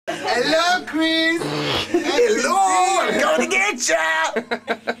Hello, Chris. Hello, I'm going to get ya.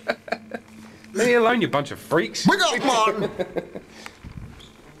 Leave me alone, you bunch of freaks. We got one.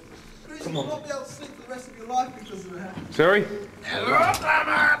 Chris, you will not be able to sleep for the rest of your life because of that. Sorry? Hello,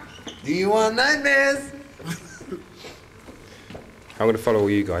 Plamen. Do you want nightmares? I'm going to follow all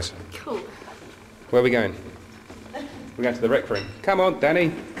you guys. Cool. Where are we going? We're going to the rec room. Come on,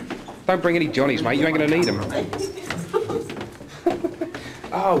 Danny. Don't bring any Johnnies, mate. You ain't going to need them.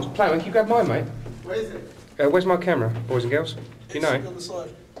 Oh, Plamen, can you grab mine, mate? Where is it? Where's my camera, boys and girls? Do you know? It's on the side.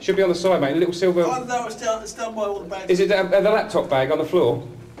 Should be on the side, mate. A little silver... Oh, no, it's down by all the bags. Is it the laptop bag on the floor?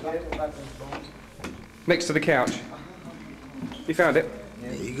 Next to the couch. You found it?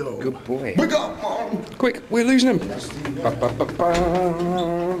 There you go. Good boy. We got one. Quick, we're losing him. Where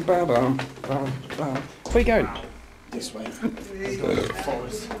are you going? This way.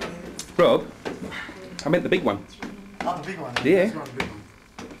 Forest. Rob, I meant the big one. Oh, the big one. Yeah. That's not the big one.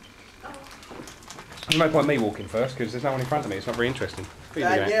 There's no point me walking first because there's no one in front of me. It's not very interesting. Where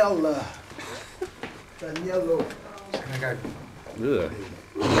are you going? Daniela. It's gonna go.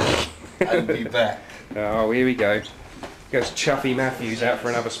 Ugh. I'll be back. Oh, here we go. Goes Chuffy Matthews out for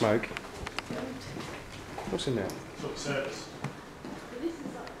another smoke. What's in there?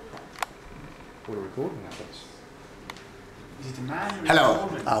 What a recording happens. Hello.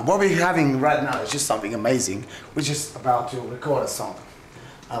 What we're having right now is just something amazing. We're just about to record a song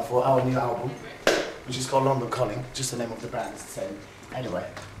for our new album, which is called London Calling. Just the name of the band is the same. Anyway,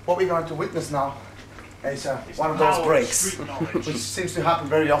 what we're going to witness now is one of those breaks, which seems to happen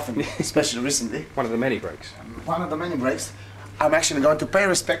very often, especially recently. One of the many breaks. One of the many breaks. I'm actually going to pay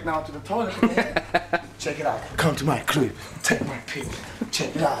respect now to the toilet. Check it out. Come to my crib. Take my pick.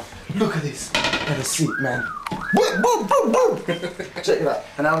 Check it out. Look at this. Let us see, man. Boom, boom, boom, boom. Check it out.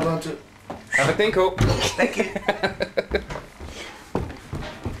 And I'm going to... Have a tinkle. Thank you.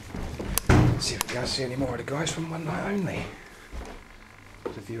 See if we can't see any more of the guys from One Night Only.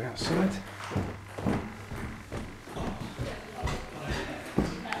 There's a view outside.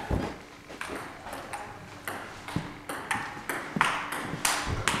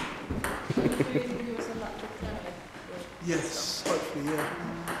 Yes, hopefully, yeah.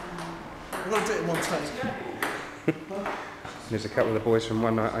 I'm going to do it in one take. There's a couple of the boys from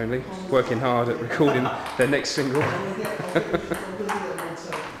One Night Only working hard at recording their next single.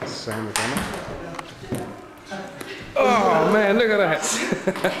 Sam the drummer. Oh man, look at that!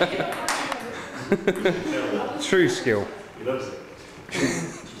 True skill. He loves it.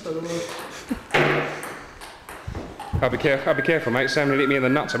 I'll be careful, mate. Sam hit me in the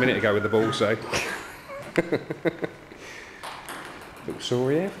nuts a minute ago with the ball, so. Little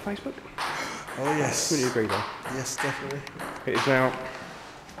story here for Facebook. Oh, yes. Would you agree, though? Yes, definitely. It is now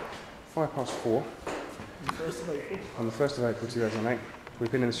 4:05 The 1st of April. on the 1st of April 2008.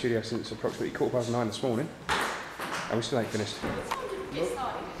 We've been in the studio since approximately 9:15 this morning, and we still ain't finished.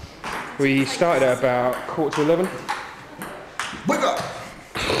 We started at about 11:15. Wake up!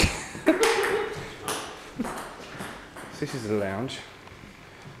 This is the lounge.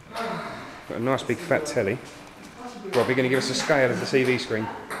 Got a nice big fat telly. Rob, you're going to give us a scale of the TV screen.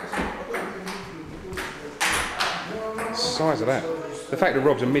 The size of that. The fact that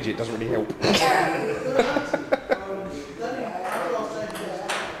Rob's a midget doesn't really help.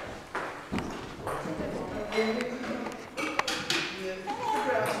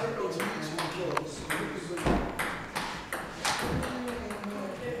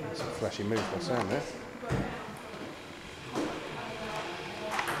 That's a flashy move by Sam there.